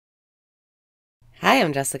Hi,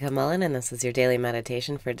 I'm Jessica Mullen, and this is your daily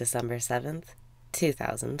meditation for December 7th,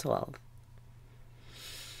 2012.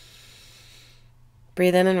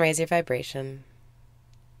 Breathe in and raise your vibration.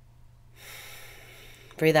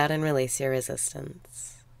 Breathe out and release your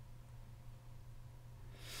resistance.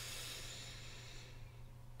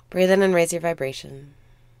 Breathe in and raise your vibration.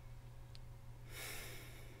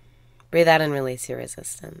 Breathe out and release your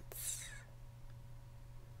resistance.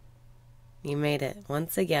 You made it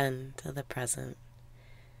once again to the present.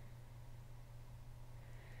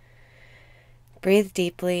 Breathe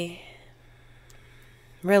deeply,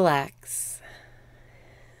 relax,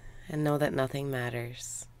 and know that nothing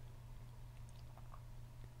matters.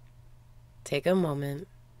 Take a moment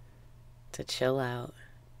to chill out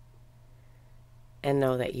and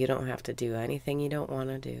know that you don't have to do anything you don't want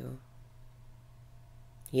to do.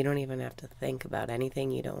 You don't even have to think about anything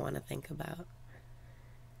you don't want to think about.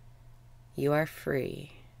 You are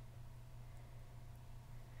free.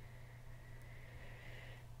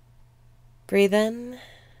 Breathe in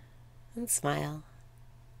and smile.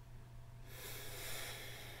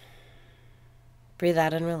 Breathe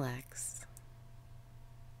out and relax.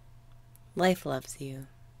 Life loves you.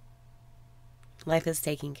 Life is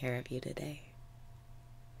taking care of you today.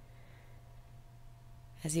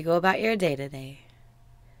 As you go about your day today,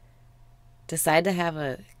 decide to have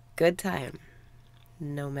a good time,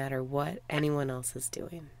 no matter what anyone else is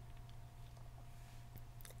doing.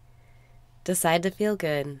 Decide to feel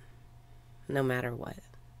good, no matter what.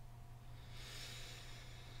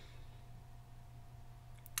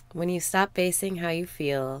 When you stop basing how you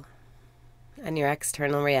feel on your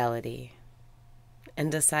external reality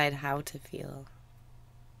and decide how to feel,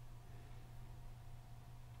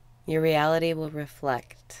 your reality will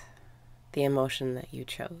reflect the emotion that you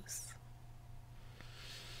chose.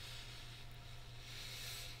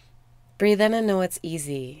 Breathe in and know it's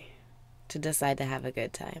easy to decide to have a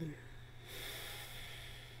good time.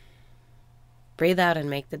 Breathe out and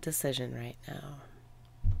make the decision right now.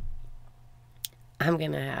 I'm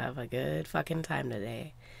gonna have a good fucking time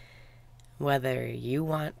today, whether you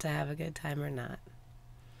want to have a good time or not,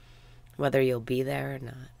 whether you'll be there or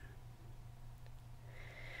not.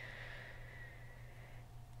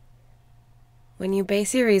 When you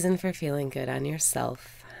base your reason for feeling good on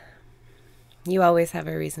yourself, you always have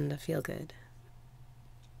a reason to feel good.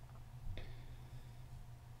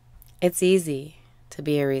 It's easy to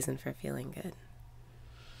be a reason for feeling good.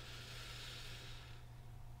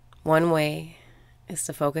 One way is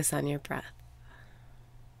to focus on your breath.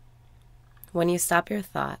 When you stop your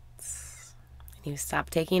thoughts and you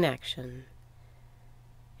stop taking action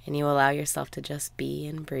and you allow yourself to just be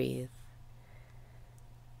and breathe,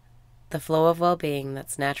 the flow of well-being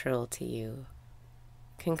that's natural to you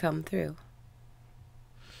can come through.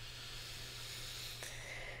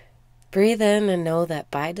 Breathe in and know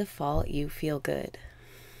that by default you feel good.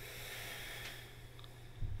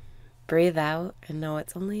 Breathe out and know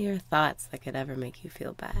it's only your thoughts that could ever make you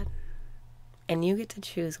feel bad. And you get to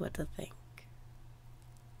choose what to think.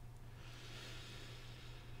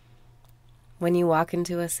 When you walk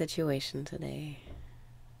into a situation today,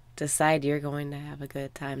 decide you're going to have a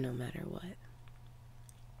good time no matter what.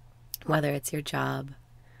 Whether it's your job,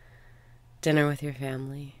 dinner with your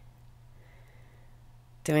family,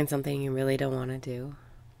 doing something you really don't want to do.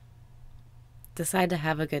 Decide to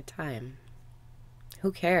have a good time.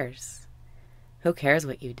 Who cares? Who cares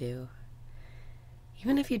what you do?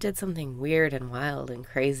 Even if you did something weird and wild and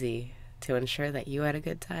crazy to ensure that you had a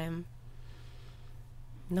good time,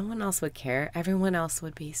 no one else would care. Everyone else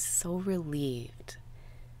would be so relieved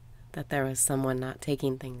that there was someone not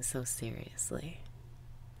taking things so seriously.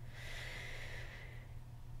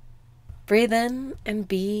 Breathe in and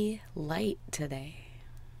be light today.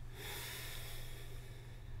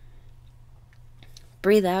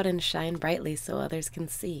 Breathe out and shine brightly so others can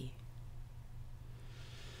see.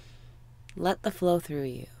 Let the flow through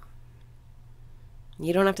you.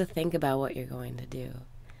 You don't have to think about what you're going to do.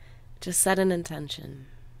 Just set an intention.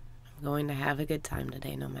 I'm going to have a good time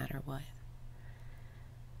today no matter what.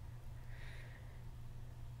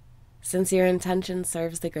 Since your intention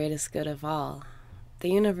serves the greatest good of all, the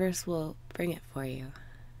universe will bring it for you.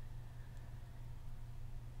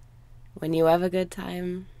 When you have a good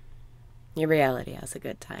time, your reality has a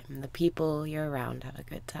good time. The people you're around have a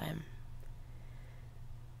good time.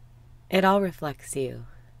 It all reflects you.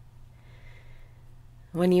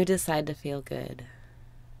 When you decide to feel good,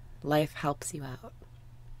 life helps you out.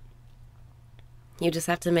 You just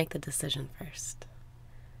have to make the decision first.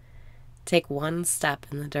 Take one step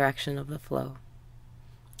in the direction of the flow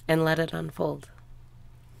and let it unfold.